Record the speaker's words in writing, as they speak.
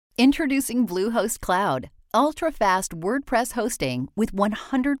Introducing Bluehost Cloud, ultra-fast WordPress hosting with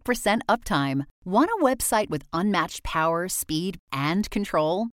 100% uptime. Want a website with unmatched power, speed, and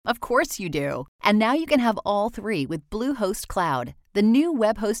control? Of course you do. And now you can have all three with Bluehost Cloud, the new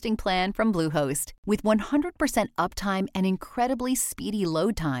web hosting plan from Bluehost. With 100% uptime and incredibly speedy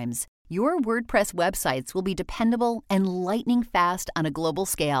load times, your WordPress websites will be dependable and lightning fast on a global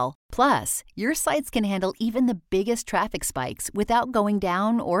scale. Plus, your sites can handle even the biggest traffic spikes without going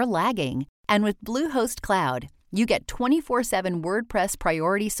down or lagging. And with Bluehost Cloud, you get 24/7 WordPress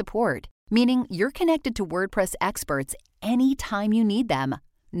priority support, meaning you're connected to WordPress experts anytime you need them.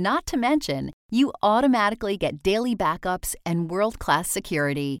 Not to mention, you automatically get daily backups and world-class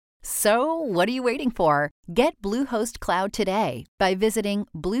security. So, what are you waiting for? Get Bluehost Cloud today by visiting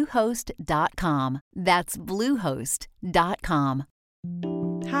Bluehost.com. That's Bluehost.com.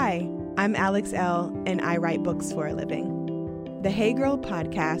 Hi, I'm Alex L., and I write books for a living. The Hey Girl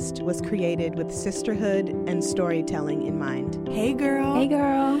podcast was created with sisterhood and storytelling in mind. Hey girl. Hey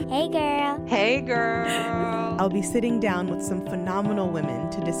girl. Hey girl. Hey girl. I'll be sitting down with some phenomenal women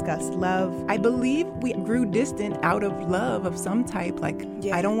to discuss love. I believe we grew distant out of love of some type, like,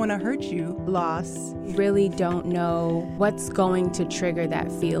 I don't want to hurt you. Loss. Really don't know what's going to trigger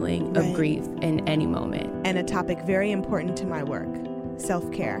that feeling of grief in any moment. And a topic very important to my work,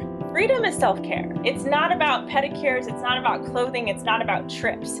 self-care. Freedom is self-care. It's not about pedicures. It's not about clothing. It's not about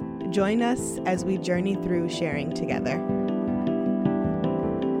trips. Join us as we journey through sharing together.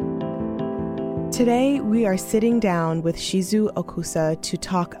 Today, we are sitting down with Shizu Okusa to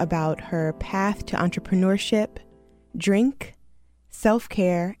talk about her path to entrepreneurship, Jrink,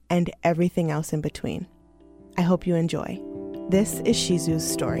 self-care, and everything else in between. I hope you enjoy. This is Shizu's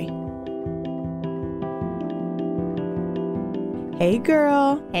story. Hey,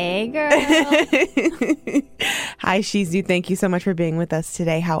 girl. Hey, girl. Hi, Shizu. Thank you so much for being with us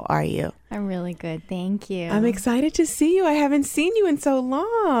today. How are you? I'm really good. Thank you. I'm excited to see you. I haven't seen you in so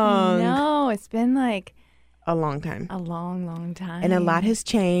long. No, it's been like a long time. A long, long time. And a lot has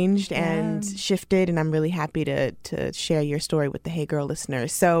changed and shifted, and I'm really happy to share your story with the Hey Girl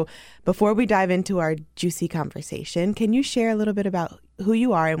listeners. So before we dive into our juicy conversation, can you share a little bit about who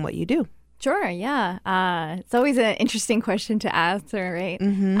you are and what you do? Sure, yeah. It's always an interesting question to answer, right?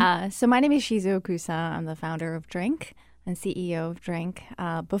 Mm-hmm. So my name is Shizu Okusa. I'm the founder of Jrink and CEO of Jrink.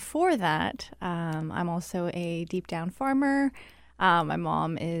 Before that, I'm also a deep down farmer. My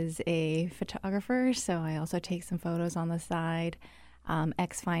mom is a photographer, so I also take some photos on the side,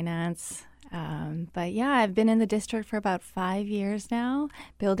 ex-finance. But yeah, I've been in the district for about 5 years now,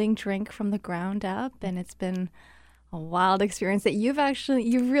 building Jrink from the ground up, and it's been a wild experience that you've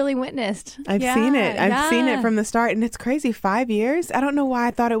really witnessed. I've seen it. I've seen it from the start, and it's crazy. 5 years? I don't know why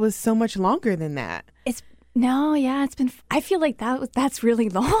I thought it was so much longer than that. It's been, I feel like that's really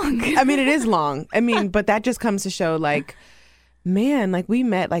long. I mean, it is long. I mean, but that just comes to show, like, man, like we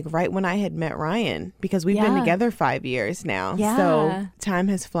met like right when I had met Ryan, because we've been together 5 years now. Yeah. So time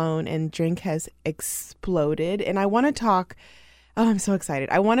has flown and Jrink has exploded. And I want to talk, I'm so excited.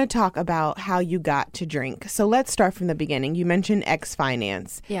 I want to talk about how you got to Jrink. So let's start from the beginning. You mentioned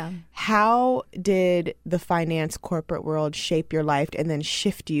ex-finance. Yeah. How did the finance corporate world shape your life and then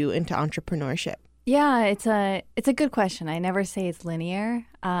shift you into entrepreneurship? Yeah, it's a good question. I never say it's linear.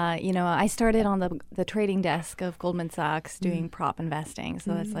 I started on the trading desk of Goldman Sachs doing prop investing.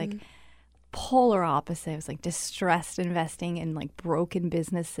 So that's like polar opposite. It was like distressed investing in like broken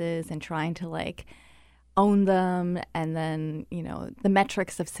businesses and trying to like own them. And then, the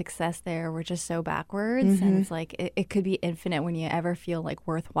metrics of success there were just so backwards. And it's like it could be infinite when you ever feel like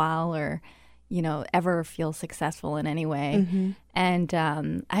worthwhile or ever feel successful in any way. And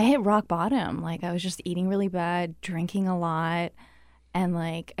I hit rock bottom. Like I was just eating really bad, drinking a lot. And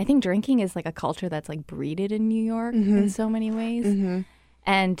like, I think drinking is like a culture that's like breeded in New York in so many ways.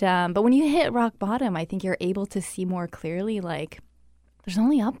 And, but when you hit rock bottom, I think you're able to see more clearly, like there's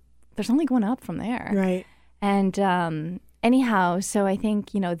only going up from there. Right. And, anyhow, so I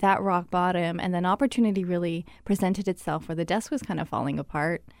think, that rock bottom and then opportunity really presented itself where the desk was kind of falling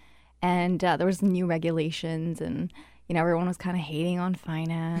apart. And there was new regulations and, everyone was kind of hating on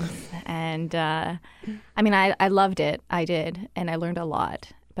finance. And I loved it. I did. And I learned a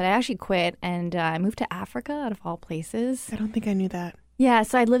lot. But I actually quit and I moved to Africa out of all places. I don't think I knew that. Yeah.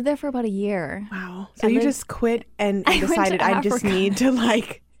 So I lived there for about a year. Wow. So you just quit and decided I just need to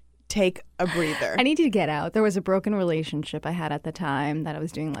like take a breather. I needed to get out. There was a broken relationship I had at the time that I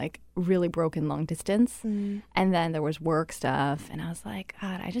was doing like really broken long distance. And then there was work stuff. And I was like,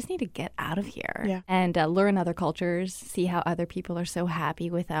 God, I just need to get out of here and learn other cultures, see how other people are so happy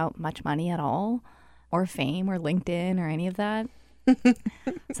without much money at all or fame or LinkedIn or any of that.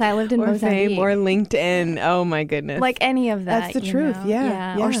 So I lived in or Mozambique. Fame or LinkedIn. Oh my goodness. Like any of that. That's the truth. know?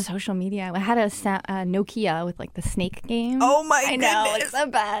 Yeah. Or social media. I had a Nokia with like the snake game. Oh my I goodness. know, it's the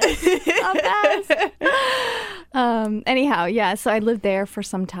best. The best. Anyhow, yeah. So I lived there for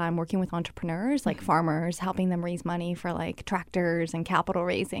some time working with entrepreneurs, like farmers, helping them raise money for like tractors and capital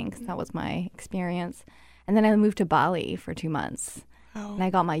raising, because that was my experience. And then I moved to Bali for 2 months. Oh. And I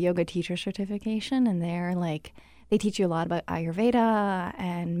got my yoga teacher certification, and they're like, they teach you a lot about Ayurveda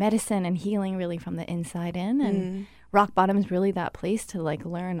and medicine and healing really from the inside in. And rock bottom is really that place to like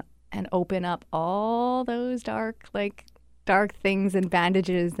learn and open up all those dark things and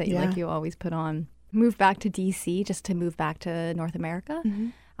bandages that you always put on. Moved back to DC just to move back to North America.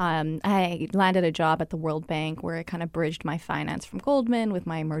 I landed a job at the World Bank where I kind of bridged my finance from Goldman with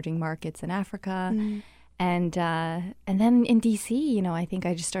my emerging markets in Africa. And then in DC, I think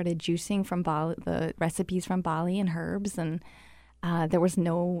I just started juicing from Bali, the recipes from Bali and herbs, and there was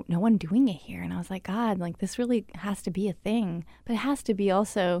no one doing it here. And I was like, God, like this really has to be a thing, but it has to be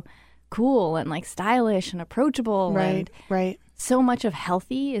also cool and like stylish and approachable. Right. So much of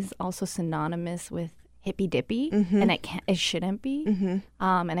healthy is also synonymous with hippy dippy, and it shouldn't be.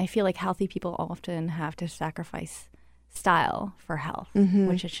 And I feel like healthy people often have to sacrifice style for health,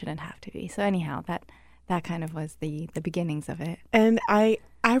 which it shouldn't have to be. So anyhow, that kind of was the beginnings of it. And I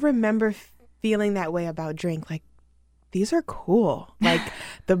remember feeling that way about Jrink. Like, these are cool. Like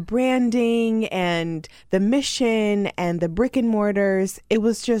the branding and the mission and the brick and mortars. It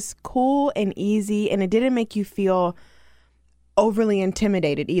was just cool and easy, and it didn't make you feel overly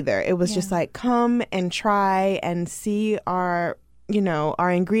intimidated either. It was just like, come and try and see our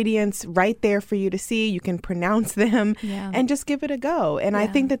ingredients right there for you to see. You can pronounce them and just give it a go. And I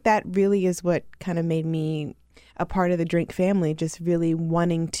think that really is what kind of made me a part of the Jrink family, just really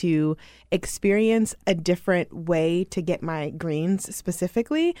wanting to experience a different way to get my greens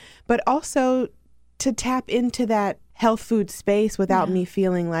specifically, but also to tap into that health food space without me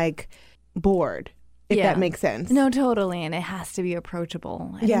feeling like bored. If that makes sense. No, totally. And it has to be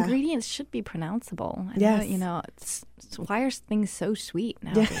approachable. And ingredients should be pronounceable. Why are things so sweet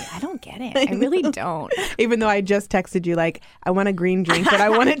nowadays? I don't get it. I really don't. Even though I just texted you, like, I want a green drink, but I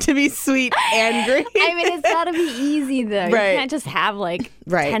want it to be sweet and green. I mean, it's got to be easy, though. You can't just have,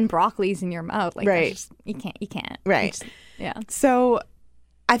 10 broccolis in your mouth. You can't. Right. So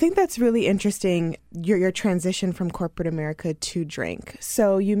I think that's really interesting, your transition from corporate America to Jrink.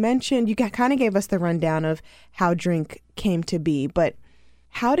 So you mentioned, you kind of gave us the rundown of how Jrink came to be, but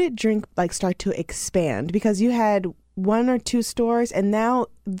how did Jrink start to expand? Because you had 1 or 2 stores, and now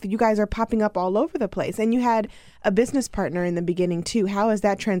you guys are popping up all over the place. And you had a business partner in the beginning too. How has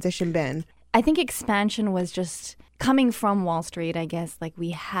that transition been? I think expansion was just coming from Wall Street, I guess. Like, we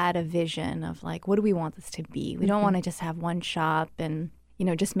had a vision of what do we want this to be? We don't want to just have one shop and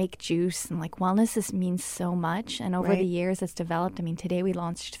just make juice, and wellness means so much. And over the years it's developed. I mean, today we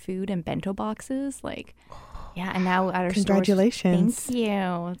launched food in bento boxes, and now at our congratulations. Stores, thank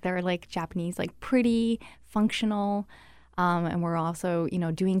you. They're Japanese, pretty, functional. And we're also,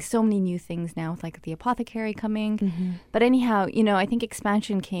 doing so many new things now with the apothecary coming. But anyhow, I think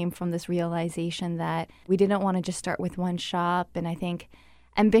expansion came from this realization that we didn't want to just start with one shop. And I think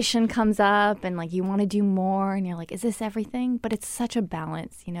ambition comes up, and you want to do more, and you're like, is this everything? But it's such a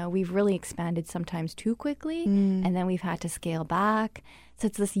balance. We've really expanded sometimes too quickly, and then we've had to scale back. So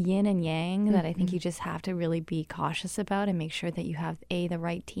it's this yin and yang that I think you just have to really be cautious about and make sure that you have A, the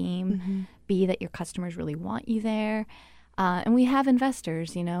right team, B, that your customers really want you there. And we have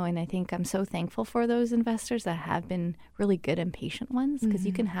investors, and I think I'm so thankful for those investors that have been really good and patient ones, because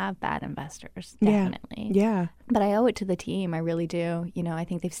you can have bad investors, definitely. Yeah. But I owe it to the team. I really do. I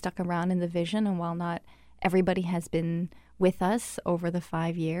think they've stuck around in the vision, and while not everybody has been with us over the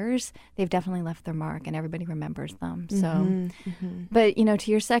 5 years, they've definitely left their mark, and everybody remembers them. So, but,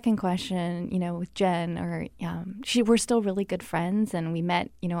 to your second question, with Jen, we're still really good friends, and we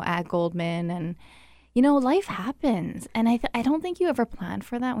met, at Goldman, and life happens. And I don't think you ever plan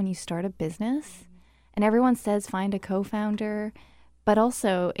for that when you start a business. And everyone says find a co-founder, but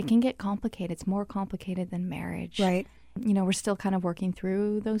also it can get complicated. It's more complicated than marriage. Right. We're still kind of working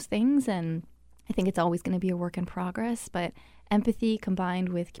through those things, and I think it's always going to be a work in progress. But empathy combined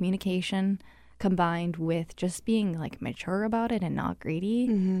with communication, combined with just being mature about it and not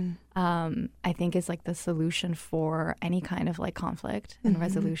greedy, I think is the solution for any kind of conflict and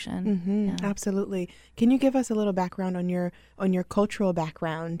resolution. Yeah. Absolutely. Can you give us a little background on your cultural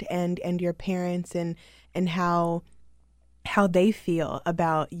background and your parents and how they feel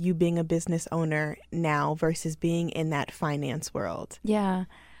about you being a business owner now versus being in that finance world? Yeah.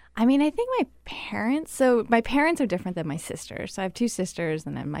 I mean, I think my parents are different than my sisters. So I have two sisters,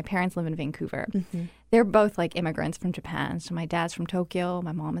 and then my parents live in Vancouver. Mm-hmm. They're both like immigrants from Japan. So my dad's from Tokyo,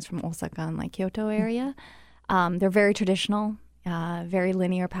 my mom is from Osaka and like Kyoto area. They're very traditional, very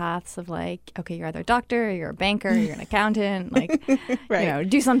linear paths of like, okay, you're either a doctor, you're a banker, you're an accountant, like, right. you know,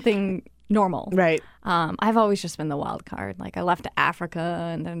 do something normal. Right. I've always just been the wild card. Like I left to Africa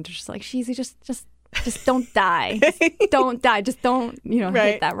and then just like, Shizu, just don't die. Just don't die. Just don't,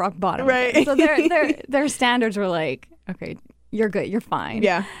 hit that rock bottom. Right. Again. So their standards were like, okay, you're good. You're fine.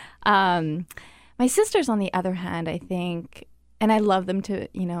 Yeah. My sisters, on the other hand, I think, and I love them to,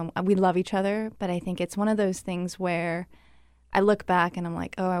 we love each other, but I think it's one of those things where I look back and I'm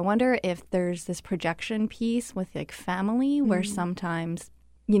like, oh, I wonder if there's this projection piece with like family where sometimes,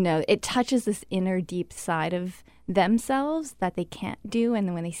 it touches this inner deep side of themselves that they can't do. And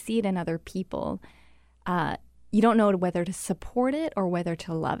then when they see it in other people, you don't know whether to support it or whether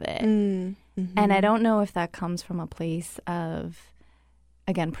to love it. Mm-hmm. And I don't know if that comes from a place of,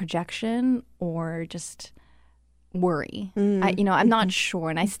 again, projection or just worry. I'm not sure,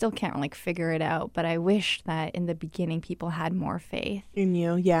 and I still can't like figure it out, but I wish that in the beginning people had more faith in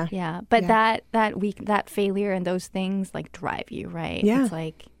you. But that failure and those things like drive you, right? It's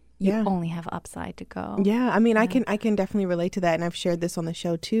like you only have upside to go. I mean, I can definitely relate to that, and I've shared this on the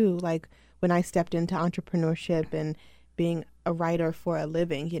show too. Like when I stepped into entrepreneurship and being a writer for a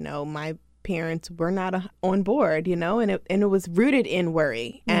living, my parents were not on board, and it was rooted in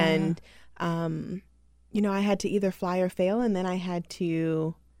worry. And I had to either fly or fail, and then I had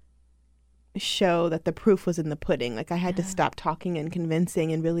to show that the proof was in the pudding. Like I had to stop talking and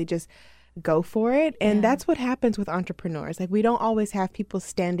convincing and really just go for it. And that's what happens with entrepreneurs. Like we don't always have people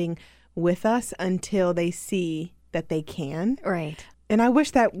standing with us until they see that they can. Right. And I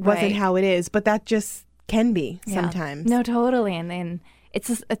wish that wasn't how it is, but that just can be sometimes. No, totally. And then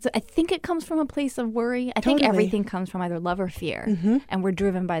I think it comes from a place of worry. I think everything comes from either love or fear. Mm-hmm. And we're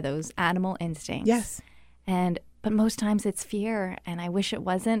driven by those animal instincts. Yes. But most times it's fear, and I wish it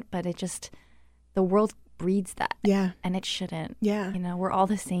wasn't, but the world breeds that. Yeah. And it shouldn't. Yeah. We're all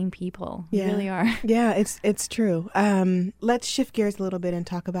the same people. We really are. Yeah, it's true. Let's shift gears a little bit and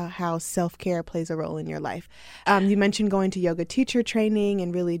talk about how self-care plays a role in your life. You mentioned going to yoga teacher training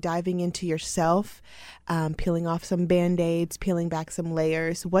and really diving into yourself, peeling off some Band-Aids, peeling back some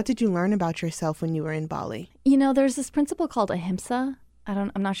layers. What did you learn about yourself when you were in Bali? There's this principle called ahimsa.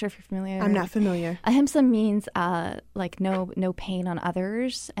 I'm not sure if you're familiar. I'm not familiar. Ahimsa means like no pain on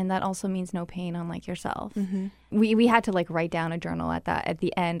others, and that also means no pain on like yourself. Mm-hmm. We had to like write down a journal at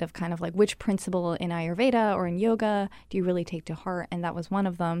the end of kind of like which principle in Ayurveda or in yoga do you really take to heart, and that was one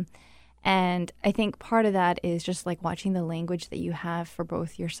of them. And I think part of that is just like watching the language that you have for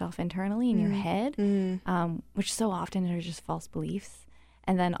both yourself internally in your head, which so often are just false beliefs,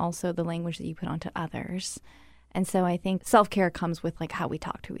 and then also the language that you put onto others. And so I think self-care comes with like how we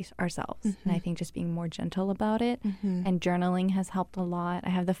talk to ourselves. Mm-hmm. And I think just being more gentle about it. Mm-hmm. And journaling has helped a lot. I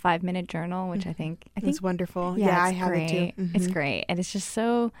have the 5-minute journal, which I think it's wonderful. Yeah, I have it too. Mm-hmm. It's great. And it's just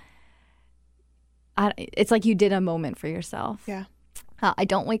so, it's like you did a moment for yourself. Yeah. I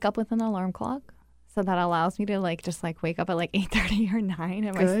don't wake up with an alarm clock. So that allows me to like just like wake up at like 8:30 or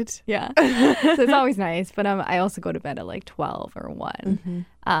 9. Good. Yeah. So it's always nice. But I also go to bed at like 12 or 1.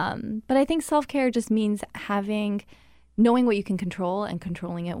 Mm-hmm. But I think self-care just means knowing what you can control and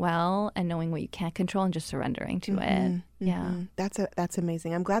controlling it well, and knowing what you can't control and just surrendering to it. Yeah. That's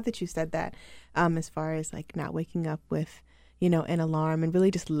amazing. I'm glad that you said that, as far as like not waking up with an alarm and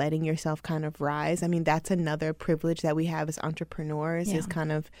really just letting yourself kind of rise. I mean, that's another privilege that we have as entrepreneurs is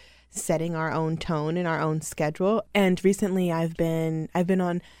kind of setting our own tone and our own schedule. And recently I've been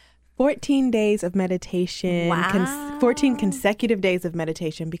on 14 days of meditation, 14 consecutive days of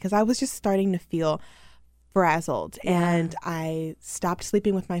meditation, because I was just starting to feel frazzled. And I stopped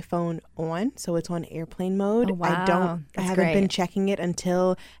sleeping with my phone on, so it's on airplane mode. Oh, wow. I haven't been checking it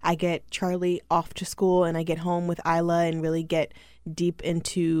until I get Charlie off to school and I get home with Isla and really get deep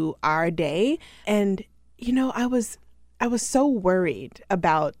into our day. And I was so worried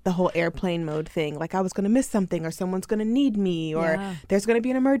about the whole airplane mode thing. Like I was going to miss something, or someone's going to need me, or there's going to be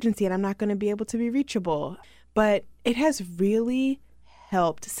an emergency and I'm not going to be able to be reachable. But it has really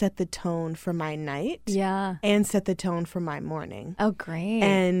helped set the tone for my night and set the tone for my morning. Oh, great.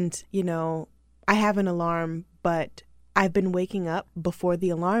 And, I have an alarm, but I've been waking up before the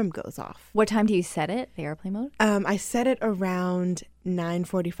alarm goes off. What time do you set it, the airplane mode? I set it around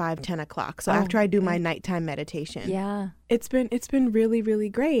 9:45, 10 o'clock. So after I do my nighttime meditation. Yeah. It's been really, really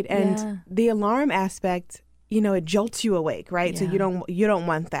great. And the alarm aspect, it jolts you awake, right? So Yeah. you don't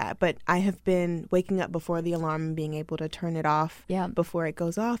want that. But I have been waking up before the alarm and being able to turn it off before it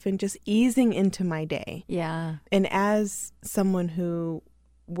goes off and just easing into my day. Yeah. And as someone who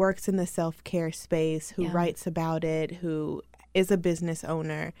works in the self-care space, who writes about it, who is a business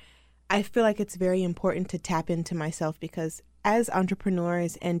owner, I feel like it's very important to tap into myself, because as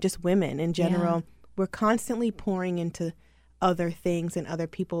entrepreneurs and just women in general, we're constantly pouring into other things and other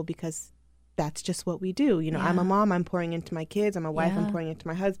people because that's just what we do. I'm a mom, I'm pouring into my kids. I'm a wife, I'm pouring into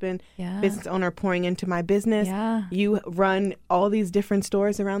my husband. Business owner, pouring into my business. You run all these different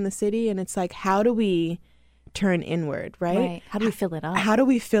stores around the city, and it's like, how do we turn inward, right? How do we fill it up? How do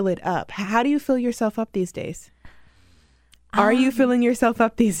we fill it up? How do you fill yourself up these days? Are you filling yourself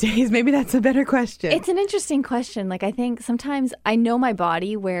up these days? Maybe that's a better question. It's an interesting question. Like, I think sometimes I know my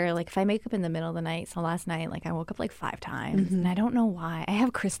body where, like, if I wake up in the middle of the night, so last night, like, I woke up like 5 times, and I don't know why. I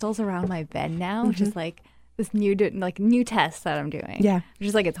have crystals around my bed now, which is like this new test that I'm doing. Yeah. Which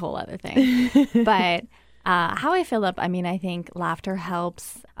is like its whole other thing. But how I fill up, I mean, I think laughter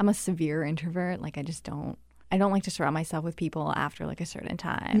helps. I'm a severe introvert. Like, I don't like to surround myself with people after like a certain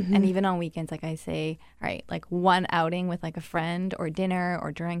time. And even on weekends, like I say, all right, like one outing with like a friend or dinner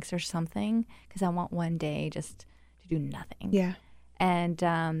or drinks or something, because I want one day just to do nothing. Yeah. And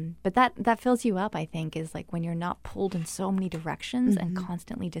but that fills you up, I think, is like when you're not pulled in so many directions and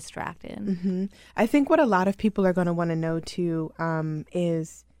constantly distracted. I think what a lot of people are going to want to know too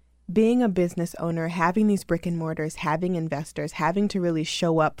is being a business owner, having these brick and mortars, having investors, having to really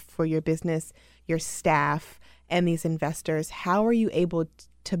show up for your business, your staff, and these investors. How are you able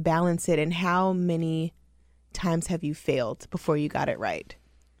to balance it, and how many times have you failed before you got it right?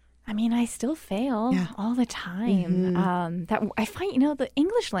 I mean, I still fail all the time. That I find, the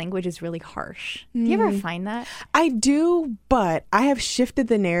English language is really harsh. Do you ever find that? I do, but I have shifted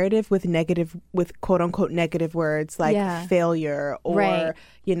the narrative with quote unquote negative words like failure or,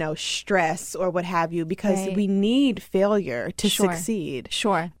 stress or what have you, because we need failure to succeed.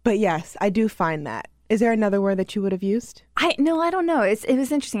 Sure. But yes, I do find that. Is there another word that you would have used? No, I don't know. It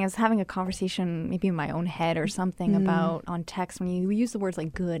was interesting. I was having a conversation maybe in my own head or something about on text when you use the words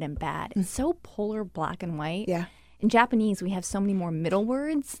like good and bad. It's so polar, black and white. Yeah. In Japanese, we have so many more middle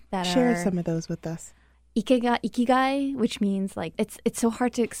words that Share some of those with us. Ikigai, which means like it's so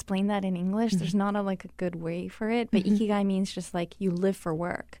hard to explain that in English. There's not a good way for it, but ikigai means just like you live for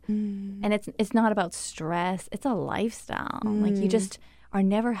work, and it's not about stress. It's a lifestyle. Like you just are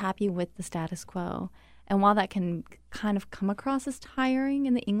never happy with the status quo. And while that can kind of come across as tiring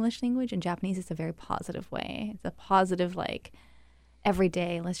in the English language, in Japanese it's a very positive way. It's a positive, like, every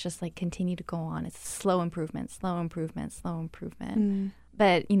day, let's just like continue to go on. It's slow improvement, slow improvement, slow improvement.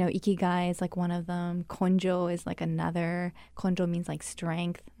 But, ikigai is like one of them. Konjo is like another. Konjo means like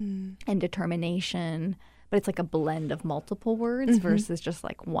strength and determination. But it's like a blend of multiple words versus just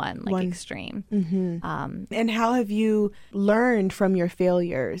like one extreme. And how have you learned from your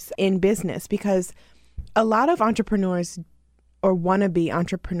failures in business? Because a lot of entrepreneurs or wannabe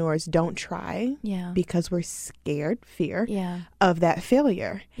entrepreneurs don't try because we're scared, fear of that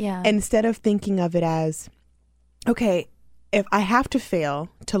failure. Instead of thinking of it as, okay, if I have to fail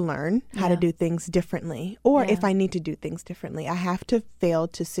to learn how to do things differently, or if I need to do things differently, I have to fail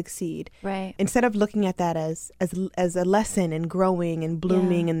to succeed. Right. Instead of looking at that as a lesson and growing and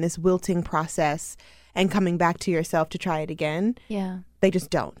blooming in this wilting process and coming back to yourself to try it again, they just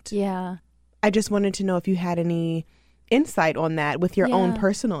don't. Yeah. I just wanted to know if you had any insight on that with your own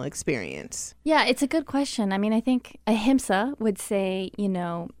personal experience. Yeah, it's a good question. I mean, I think Ahimsa would say,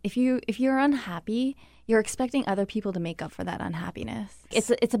 if you're unhappy, you're expecting other people to make up for that unhappiness.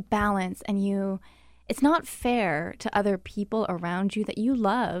 It's a balance, and it's not fair to other people around you that you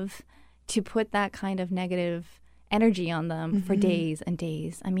love to put that kind of negative energy on them for days and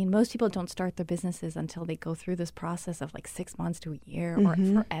days. I mean, most people don't start their businesses until they go through this process of like 6 months to a year or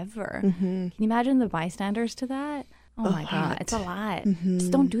forever. Can you imagine the bystanders to that? Oh my God, it's a lot.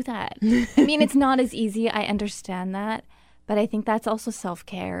 Just don't do that. I mean, it's not as easy. I understand that. But I think that's also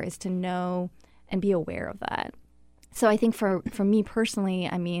self-care, is to know and be aware of that. So I think for me personally,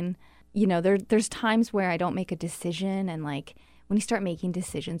 I mean, there's times where I don't make a decision, and like when you start making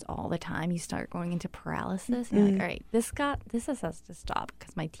decisions all the time, you start going into paralysis. And you're like, all right, this has to stop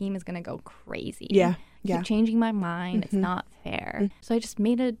because my team is going to go crazy. Keep changing my mind. It's not fair. So I just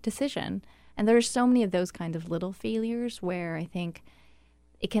made a decision. And there's so many of those kind of little failures where I think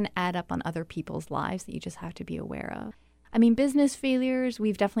it can add up on other people's lives that you just have to be aware of. I mean, business failures,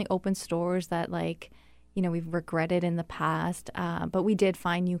 we've definitely opened stores that we've regretted in the past, but we did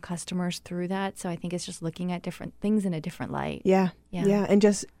find new customers through that. So I think it's just looking at different things in a different light. Yeah. And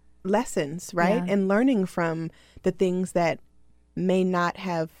just lessons, right? Yeah. And learning from the things that may not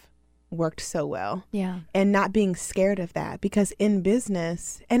have worked so well. Yeah. And not being scared of that, because in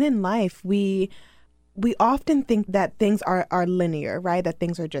business and in life, we often think that things are linear, right? That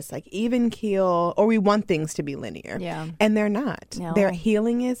things are just like even keel, or we want things to be linear. Yeah. And they're not. No. Their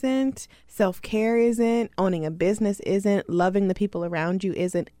healing isn't, self-care isn't, owning a business isn't, loving the people around you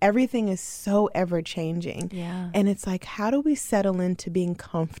isn't. Everything is so ever changing. Yeah. And it's like, how do we settle into being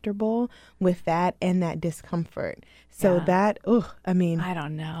comfortable with that and that discomfort? So Yeah. I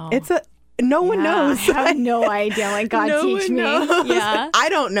don't know. No one knows. I have no idea. Like, God No teach one me. knows. Yeah. I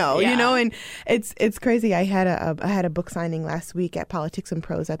don't know, Yeah. and it's crazy. I had a book signing last week at Politics and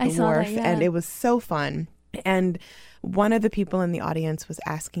Prose at I the saw Wharf, that, yeah. and it was so fun. And one of the people in the audience was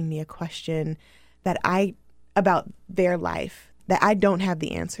asking me a question about their life that I don't have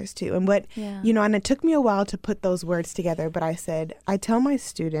the answers to. And and it took me a while to put those words together, but I said, I tell my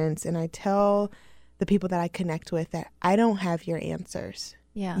students and I tell the people that I connect with that I don't have your answers.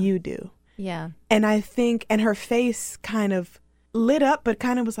 Yeah. You do. Yeah. And I think, and her face kind of lit up, but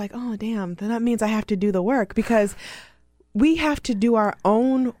kind of was like, oh, damn, then that means I have to do the work, because we have to do our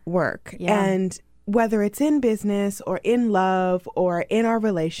own work. Yeah. And whether it's in business or in love or in our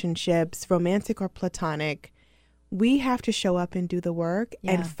relationships, romantic or platonic, we have to show up and do the work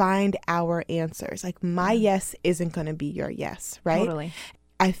and find our answers. Like, my yes isn't going to be your yes, right? Totally.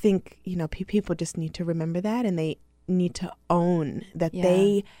 I think, people just need to remember that, and they need to own that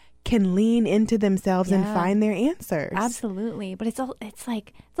they can lean into themselves and find their answers. Absolutely. But it's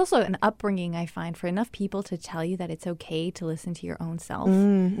also an upbringing, I find, for enough people to tell you that it's okay to listen to your own self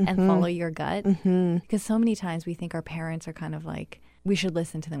and follow your gut. Because so many times we think our parents are kind of like, we should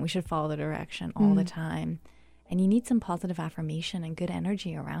listen to them, we should follow the direction all the time. And you need some positive affirmation and good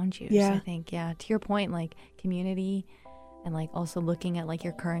energy around you. Yeah. So I think, to your point, like community, and like also looking at like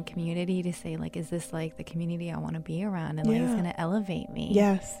your current community to say, like, is this like the community I want to be around, and like it's going to elevate me?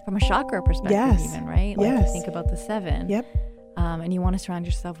 Yes. From a chakra perspective, even, right? Like, you think about the 7. Yep. And you want to surround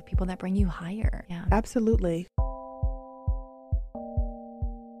yourself with people that bring you higher. Yeah. Absolutely.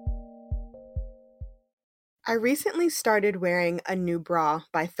 I recently started wearing a new bra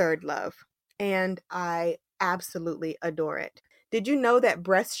by Third Love, and I absolutely adore it. Did you know that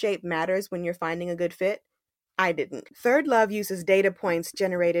breast shape matters when you're finding a good fit? I didn't. Third Love uses data points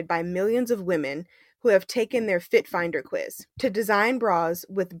generated by millions of women who have taken their Fit Finder quiz to design bras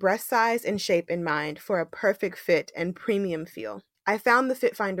with breast size and shape in mind for a perfect fit and premium feel. I found the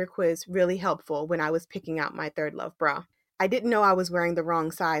Fit Finder quiz really helpful when I was picking out my Third Love bra. I didn't know I was wearing the wrong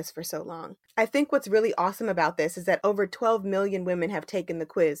size for so long. I think what's really awesome about this is that over 12 million women have taken the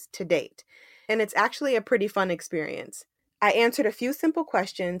quiz to date, and it's actually a pretty fun experience. I answered a few simple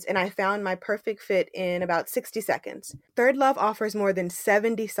questions, and I found my perfect fit in about 60 seconds. Third Love offers more than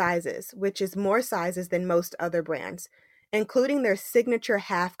 70 sizes, which is more sizes than most other brands, including their signature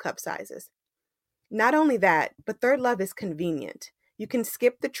half cup sizes. Not only that, but Third Love is convenient. You can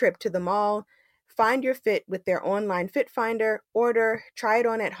skip the trip to the mall, find your fit with their online fit finder, order, try it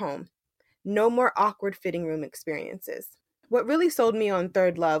on at home. No more awkward fitting room experiences. What really sold me on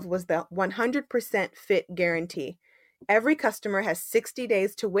Third Love was the 100% fit guarantee. Every customer has 60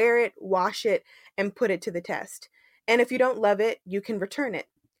 days to wear it, wash it, and put it to the test. And if you don't love it, you can return it.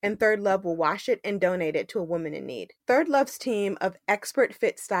 And Third Love will wash it and donate it to a woman in need. Third Love's team of expert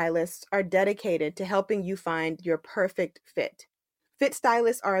fit stylists are dedicated to helping you find your perfect fit. Fit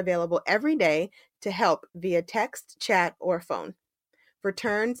stylists are available every day to help via text, chat, or phone.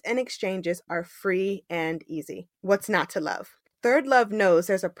 Returns and exchanges are free and easy. What's not to love? Third Love knows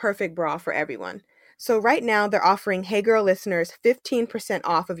there's a perfect bra for everyone. So right now, they're offering Hey Girl listeners 15%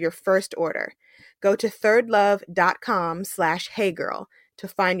 off of your first order. Go to thirdlove.com/heygirl to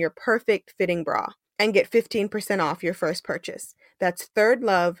find your perfect fitting bra and get 15% off your first purchase. That's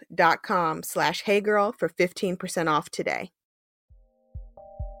thirdlove.com/heygirl for 15% off today.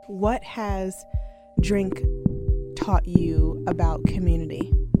 What has Jrink taught you about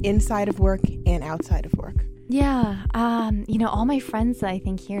community inside of work and outside of work? Yeah. All my friends I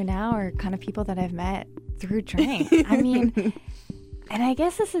think here now are kind of people that I've met through Jrink. I mean, and I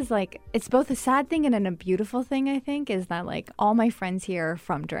guess this is like, it's both a sad thing and a beautiful thing, I think, is that like all my friends here are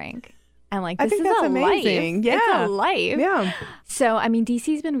from Jrink. And like, this is a amazing. Life. Yeah. It's a life. Yeah. So, I mean,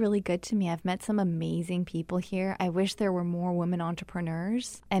 DC's been really good to me. I've met some amazing people here. I wish there were more women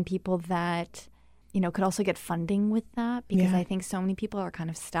entrepreneurs and people that, could also get funding with that, because I think so many people are kind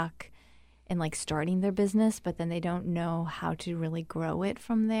of stuck in like starting their business, but then they don't know how to really grow it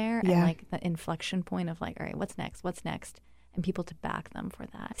from there. And like the inflection point of like, all right, what's next? and people to back them for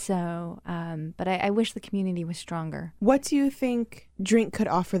that. So, but I wish the community was stronger. What do you think Jrink could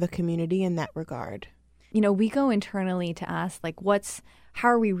offer the community in that regard? We go internally to ask, like, how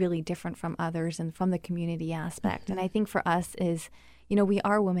are we really different from others and from the community aspect? And I think for us is, we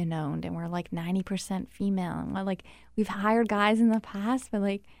are women owned and we're like 90% female. And we're like, we've hired guys in the past, but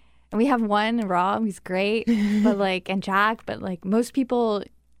like, and we have one, Rob, who's great, but like, and Jack, but like most people,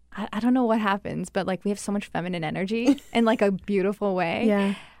 I don't know what happens, but like we have so much feminine energy in like a beautiful way.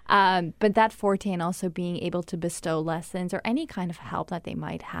 Yeah. But that forte and also being able to bestow lessons or any kind of help that they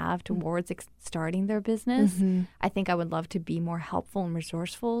might have towards starting their business, I think I would love to be more helpful and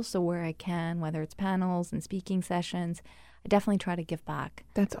resourceful. So where I can, whether it's panels and speaking sessions, I definitely try to give back.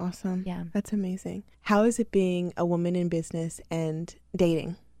 That's awesome. Yeah. That's amazing. How is it being a woman in business and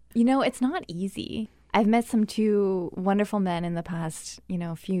dating? It's not easy. I've met some two wonderful men in the past,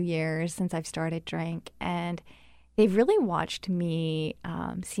 few years since I've started Jrink, and they've really watched me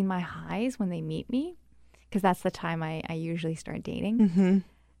see my highs when they meet me, because that's the time I usually start dating.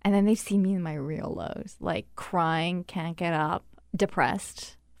 And then they've seen me in my real lows, like crying, can't get up,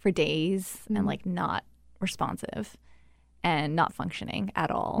 depressed for days, and like not responsive and not functioning at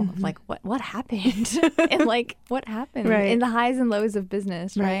all. Like, what happened? And like, what happened in the highs and lows of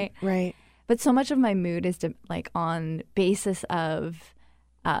business, right? Right. But so much of my mood is on basis of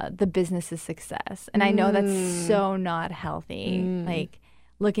the business's success. And I know that's so not healthy. Like,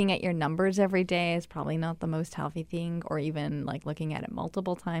 looking at your numbers every day is probably not the most healthy thing, or even like looking at it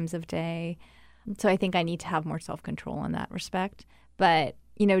multiple times a day. So I think I need to have more self-control in that respect. But,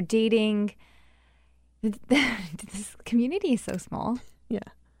 dating, this community is so small. Yeah.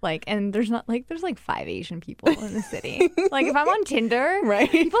 Like, and there's like 5 Asian people in the city. Like, if I'm on Tinder,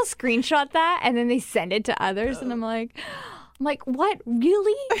 people screenshot that and then they send it to others, and I'm like, what,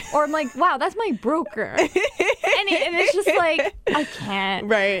 really? Or I'm like, wow, that's my broker. and it's just like, I can't.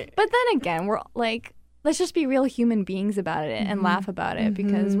 Right. But then again, we're like, let's just be real human beings about it and laugh about it,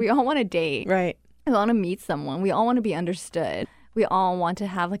 because we all want to date. Right. We want to meet someone. We all want to be understood. We all want to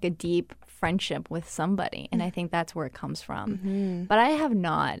have like a deep friendship with somebody. And I think that's where it comes from. But I have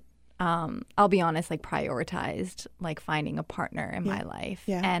not, I'll be honest, like prioritized like finding a partner in my life.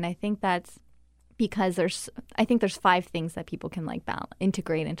 Yeah. And I think that's because there's 5 things that people can like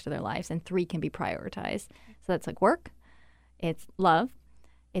integrate into their lives, and 3 can be prioritized. So that's like work, it's love,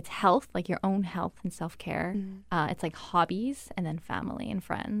 it's health, like your own health and self-care. It's like hobbies, and then family and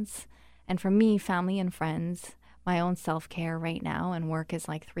friends. And for me, family and friends, my own self-care right now, and work is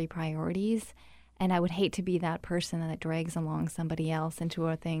like 3 priorities. And I would hate to be that person that drags along somebody else into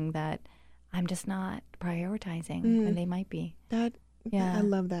a thing that I'm just not prioritizing when they might be. Yeah, I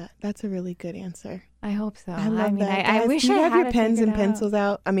love that. That's a really good answer. I hope so. I love that. I wish I had your pens and pencils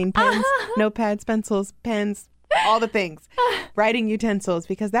out. I mean, pens, notepads, pencils, pens, all the things, writing utensils,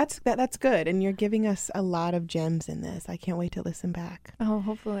 because that's good. And you're giving us a lot of gems in this. I can't wait to listen back. Oh,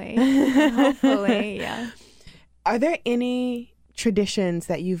 hopefully. Hopefully, yeah. Are there any traditions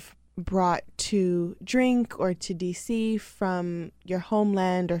that you've brought to Jrink or to DC from your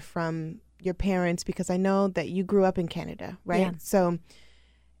homeland or from your parents? Because I know that you grew up in Canada, right? Yeah. So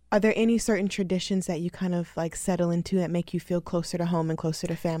are there any certain traditions that you kind of like settle into that make you feel closer to home and closer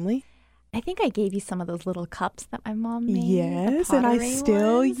to family? I think I gave you some of those little cups that my mom made. Yes, and I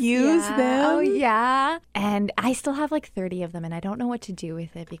still use them. Oh, yeah. And I still have like 30 of them, and I don't know what to do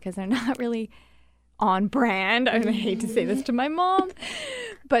with it because they're not really on brand. I hate to say this to my mom,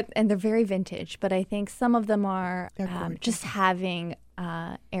 and they're very vintage. But I think some of them are just having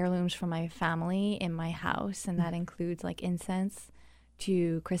heirlooms from my family in my house, and that includes like incense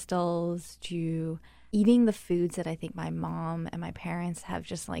to crystals to eating the foods that I think my mom and my parents have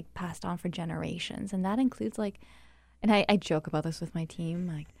just like passed on for generations. And that includes like, and I joke about this with my team,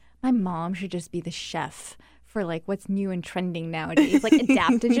 like my mom should just be the chef for like what's new and trending nowadays, like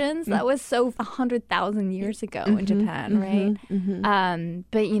adaptogens. That was so 100,000 years ago in Japan, right?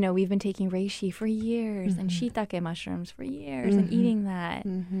 But we've been taking reishi for years and shiitake mushrooms for years and eating that.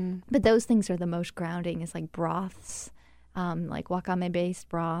 But those things are the most grounding, is like broths, like wakame-based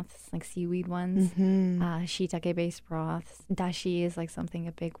broths, like seaweed ones, shiitake-based broths. Dashi is like something,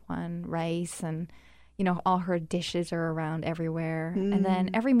 a big one, rice, and all her dishes are around everywhere. And then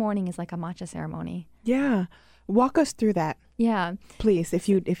every morning is like a matcha ceremony. Yeah. Walk us through that. Yeah. Please, if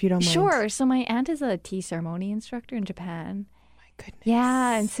you don't mind. Sure. So my aunt is a tea ceremony instructor in Japan. Oh my goodness.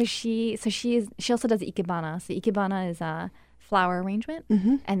 Yeah, and so she also does ikebana. So ikebana is a flower arrangement,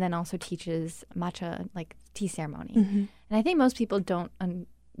 and then also teaches matcha, like tea ceremony. And I think most people don't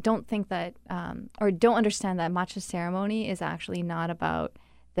think that or don't understand that matcha ceremony is actually not about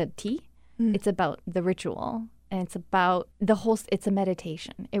the tea. It's about the ritual and it's about it's a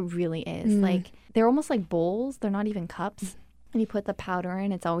meditation. It really is. Like, they're almost like bowls. They're not even cups. And you put the powder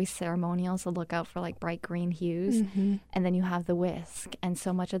in. It's always ceremonial, so look out for like bright green hues. And then you have the whisk, and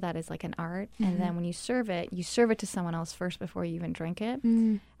so much of that is like an art. And then when you serve it to someone else first before you even drink it.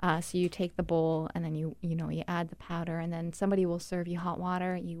 So you take the bowl, and then you add the powder, and then somebody will serve you hot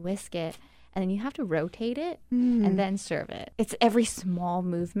water. You whisk it, and then you have to rotate it and then serve it. It's every small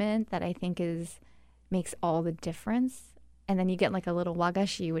movement that I think makes all the difference. And then you get like a little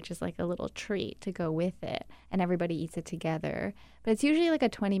wagashi, which is like a little treat to go with it. And everybody eats it together. But it's usually like a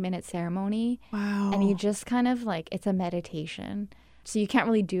 20-minute ceremony. Wow. And you just kind of like, it's a meditation. So you can't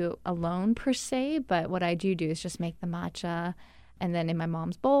really do it alone per se. But what I do is just make the matcha and then in my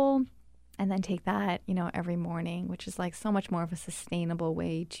mom's bowl. And then take that, every morning, which is like so much more of a sustainable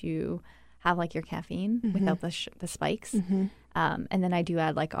way to have like your caffeine without the spikes. And then I do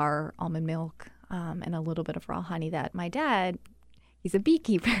add like our almond milk. And a little bit of raw honey that my dad, he's a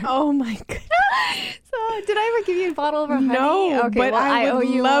beekeeper. Oh my goodness. So did I ever give you a bottle of our honey? No, okay, but well, I would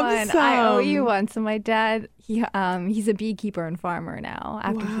owe you love one. some. I owe you one. So my dad, he's a beekeeper and farmer now.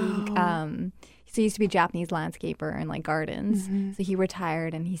 After he used to be a Japanese landscaper and like gardens. So he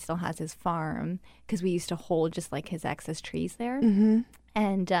retired and he still has his farm because we used to hold just like his excess trees there.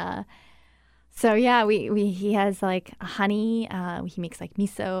 And so yeah, he has like honey. He makes like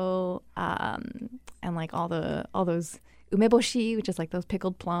miso, and like all those umeboshi, which is like those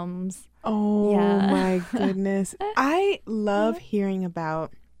pickled plums. Oh my goodness! I love hearing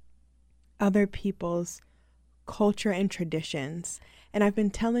about other people's culture and traditions, and I've been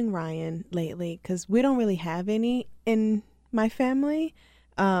telling Ryan lately because we don't really have any in my family.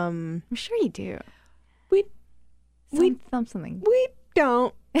 I'm sure you do. We something. We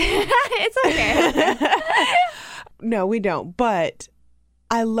don't. It's okay. No, we don't. But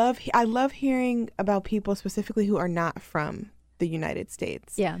I love hearing about people specifically who are not from the United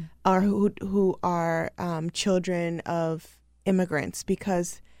States. Yeah. Or who are children of immigrants,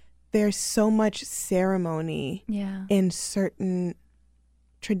 because there's so much ceremony in certain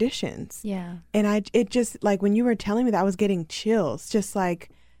traditions. Yeah. And it just, like, when you were telling me that, I was getting chills. Just like,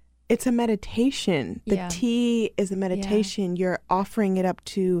 it's a meditation. The tea is a meditation. You're offering it up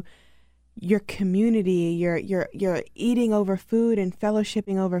to your community. You're eating over food and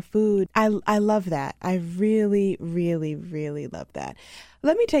fellowshipping over food. I love that. I really, really, really love that.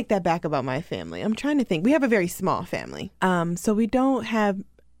 Let me take that back about my family. I'm trying to think. We have a very small family. So we don't have,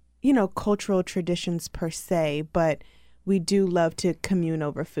 cultural traditions per se, but we do love to commune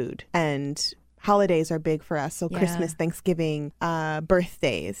over food. And holidays are big for us. So Christmas, Thanksgiving,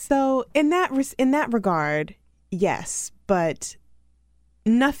 birthdays. So in that regard, yes, but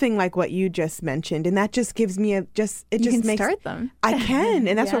nothing like what you just mentioned. And that just gives me start them. I can.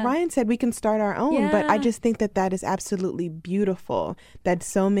 And that's what Ryan said. We can start our own. But I just think that is absolutely beautiful, that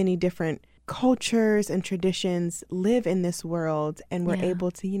so many different cultures and traditions live in this world, and we're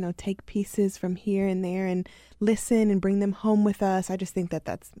able to, take pieces from here and there and listen and bring them home with us. I just think that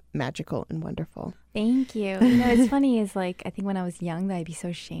that's magical and wonderful. Thank you. It's funny is, like, I think when I was young, that I'd be so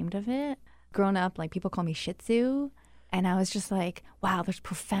ashamed of it. Growing up, like, people call me Shizu, and I was just like, wow, there's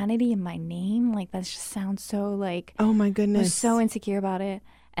profanity in my name. Like, that just sounds so, like, oh my goodness, I was so insecure about it.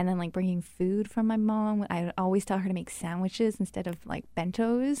 And then, like, bringing food from my mom, I would always tell her to make sandwiches instead of, like,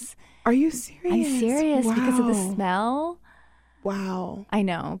 bentos. Are you serious? I'm serious. Wow. Because of the smell. Wow. I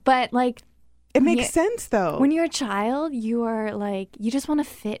know. But, like, it makes sense, though. When you're a child, you are, like, you just want to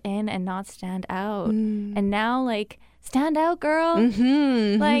fit in and not stand out. And now, like, stand out, girl.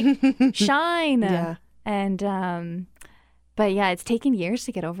 Like, shine. Yeah. And, but yeah, it's taken years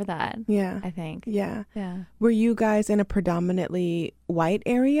to get over that. Yeah. I think. Yeah. Yeah. Were you guys in a predominantly white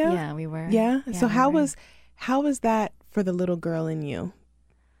area? Yeah, we were. Yeah. So how was that for the little girl in you?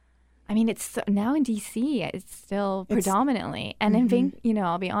 I mean, it's now in DC, it's still predominantly. And in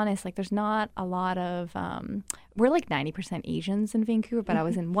I'll be honest, like, there's not a lot of, we're like 90% Asians in Vancouver, but I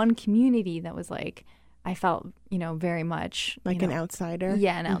was in one community that was like, I felt, very much like an outsider.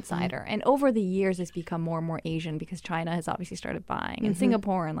 Yeah, an outsider. And over the years, it's become more and more Asian because China has obviously started buying, and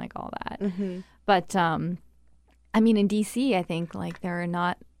Singapore and like all that. But I mean, in DC, I think like there are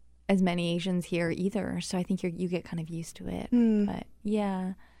not as many Asians here either. So I think you get kind of used to it. But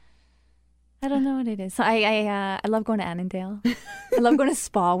yeah. I don't know what it is. So I love going to Annandale. I love going to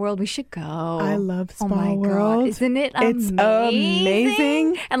Spa World. We should go. I love Spa World. God. Isn't it amazing? It's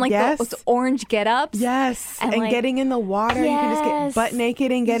amazing. And like those orange get-ups. Yes. And like, getting in the water. You can just get butt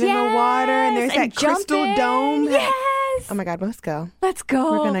naked and get in the water. And there's that crystal dome. Yes. Oh my God, let's go. Let's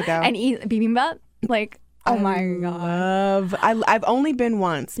go. We're going to go. And eat bibimbap. Like, Oh my God. I've only been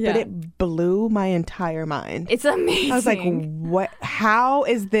once, Yeah. but it blew my entire mind. It's amazing. I was like, what? How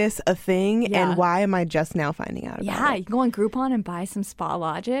is this a thing? Yeah. And why am I just now finding out about Yeah, it? you can go on Groupon and buy some Spa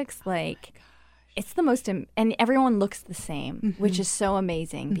Logics. Like, it's the most, and everyone looks the same, which is so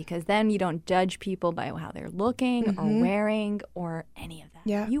amazing because then you don't judge people by how they're looking or wearing or any of that.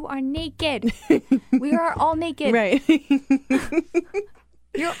 Yeah. You are naked. We are all naked. Right.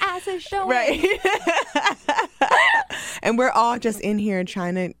 Your ass is showing. Right. And we're all just in here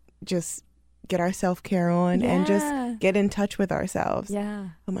trying to just get our self-care on and Yeah. just get in touch with ourselves. Yeah.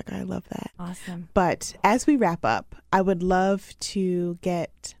 Oh my God, I love that. Awesome. But as we wrap up, I would love to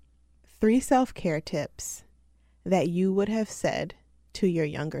get 3 self-care tips that you would have said to your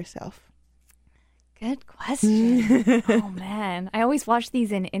younger self. Good question. Oh man, I always watch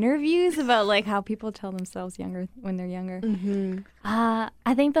these in interviews about like how people tell themselves younger when they're younger.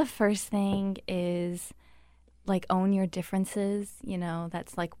 I think the first thing is like own your differences. You know,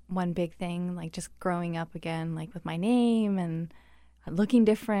 that's like one big thing. Like just growing up again, like with my name and looking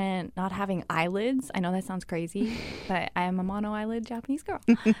different, not having eyelids. I know that sounds crazy, but I am a mono eyelid Japanese girl.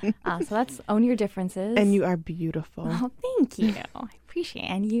 So that's own your differences. And you are beautiful. Oh, thank you. I appreciate it.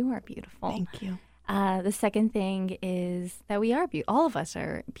 And you are beautiful. Thank you. The second thing is that we are all of us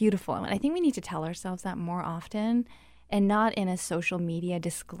are beautiful. And I think we need to tell ourselves that more often and not in a social media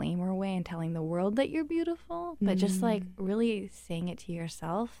disclaimer way and telling the world that you're beautiful, but just like really saying it to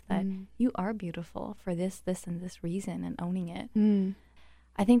yourself that you are beautiful for this, and this reason and owning it.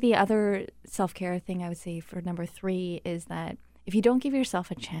 I think the other self-care thing I would say for number 3 is that if you don't give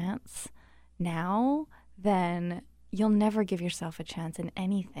yourself a chance now, then you'll never give yourself a chance in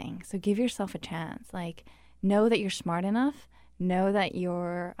anything. So give yourself a chance. Like, know that you're smart enough. Know that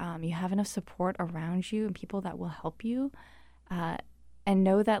you're you have enough support around you and people that will help you. And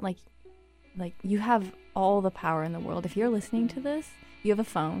know that like you have all the power in the world. If you're listening to this, you have a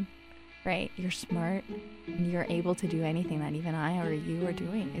phone, right? You're smart and you're able to do anything that even I or you are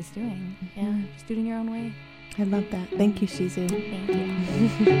doing. Yeah, just do it in your own way. I love that. Thank you, Shizu.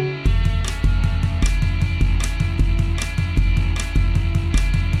 Thank you.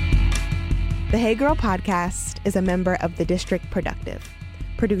 The Hey Girl podcast is a member of the District Productive,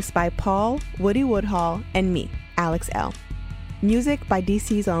 produced by Paul, Woody Woodhall, and me, Alex L. Music by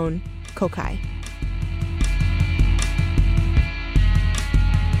DC's own Kokai.